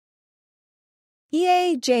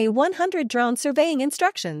EA-J100 Drone Surveying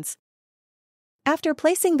Instructions. After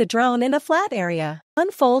placing the drone in a flat area,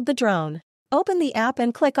 unfold the drone. Open the app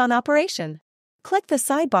and click on Operation. Click the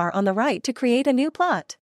sidebar on the right to create a new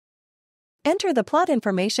plot. Enter the plot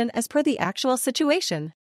information as per the actual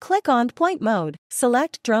situation. Click on Point Mode,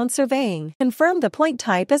 select Drone Surveying. Confirm the point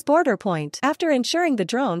type as border point. After ensuring the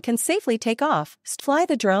drone can safely take off, fly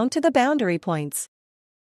the drone to the boundary points.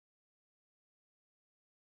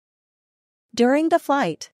 During the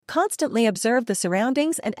flight, constantly observe the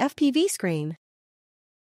surroundings and FPV screen.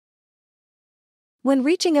 When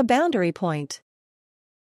reaching a boundary point,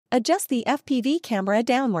 adjust the FPV camera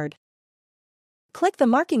downward. Click the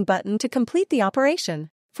marking button to complete the operation.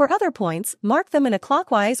 For other points, mark them in a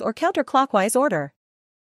clockwise or counterclockwise order.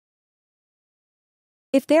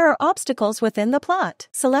 If there are obstacles within the plot,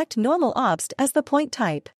 select Normal Obst as the point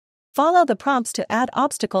type. Follow the prompts to add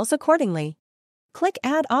obstacles accordingly. Click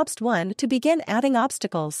Add Obst 1 to begin adding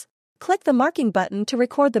obstacles. Click the marking button to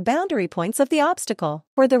record the boundary points of the obstacle.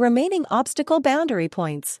 For the remaining obstacle boundary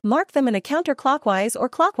points, mark them in a counterclockwise or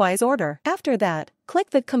clockwise order. After that, click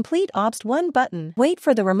the Complete Obst 1 button. Wait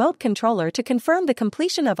for the remote controller to confirm the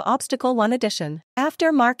completion of Obstacle 1 addition.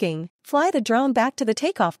 After marking, fly the drone back to the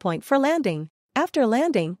takeoff point for landing. After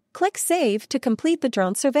landing, click Save to complete the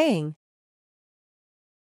drone surveying.